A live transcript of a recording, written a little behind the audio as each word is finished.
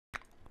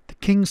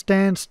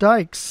Kingston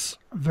Stakes,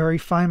 a very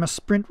famous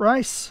sprint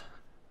race.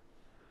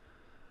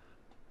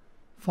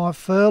 5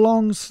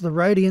 furlongs, the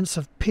Radiance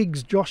of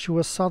Pigs,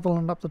 Joshua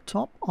Sutherland up the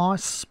top. I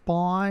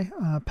Spy,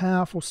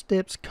 Powerful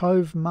Steps,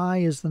 Cove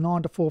May is the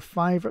 9-4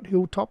 favourite.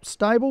 Hilltop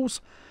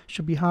Stables,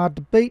 should be hard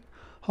to beat.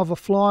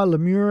 Hoverfly,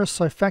 Lemura,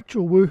 So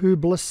Factual, Woohoo,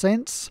 Bliss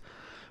Sense.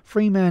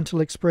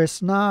 Fremantle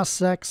Express,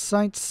 Narsac,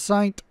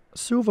 Saint,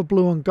 Silver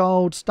Blue and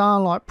Gold,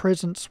 Starlight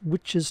Presence,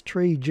 Witch's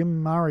Tree,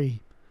 Jim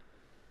Murray.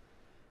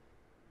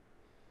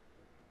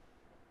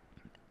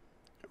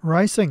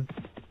 Racing,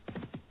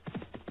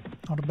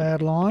 not a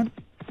bad line.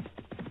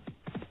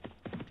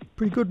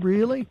 Pretty good,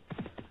 really.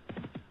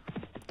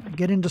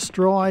 Get into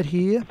stride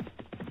here.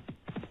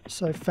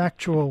 So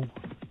Factual,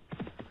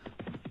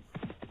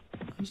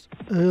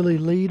 early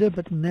leader,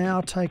 but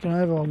now taken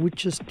over by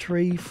Witch's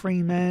Tree,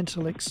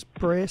 Fremantle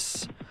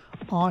Express,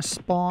 I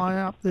Spy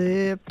up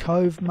there,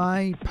 Cove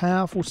May,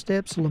 Powerful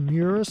Steps,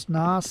 Lemuris,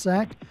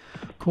 Narsac,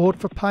 Caught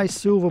for Pace,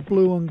 Silver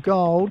Blue and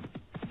Gold.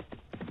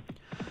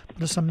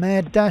 But it's a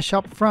mad dash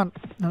up front,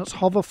 and it's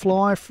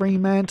Hoverfly,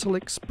 Fremantle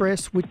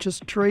Express, Witch's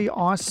Tree,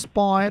 I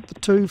Spy at the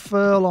 2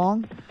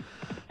 furlong.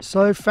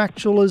 So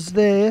Factual is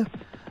there.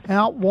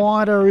 Out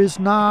wider is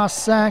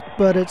Narsac,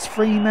 but it's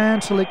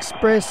Fremantle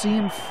Express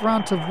in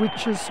front of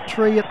Witch's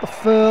Tree at the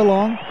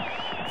furlong.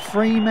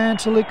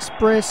 Fremantle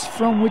Express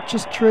from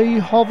Witch's Tree,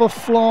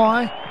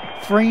 Hoverfly.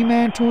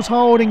 Fremantle's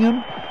holding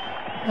him.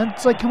 And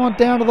so come on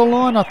down to the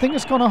line. I think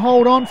it's going to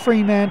hold on,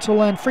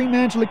 Fremantle, and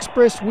Fremantle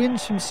Express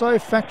wins from So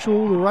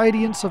Factual, the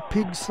Radiance of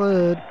Pigs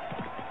third.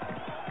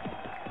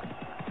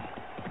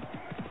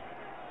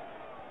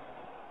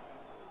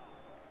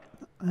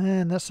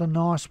 And that's a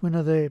nice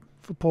winner there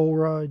for Paul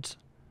Rhodes.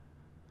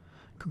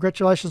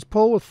 Congratulations,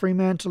 Paul, with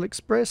Fremantle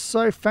Express.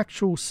 So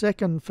Factual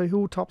second for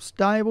Hilltop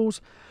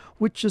Stables.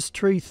 Witch's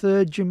Tree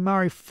third. Jim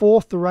Murray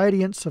fourth, the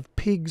Radiance of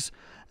Pigs.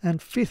 And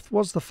fifth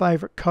was the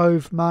favourite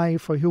Cove May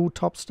for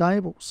Hilltop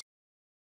Stables.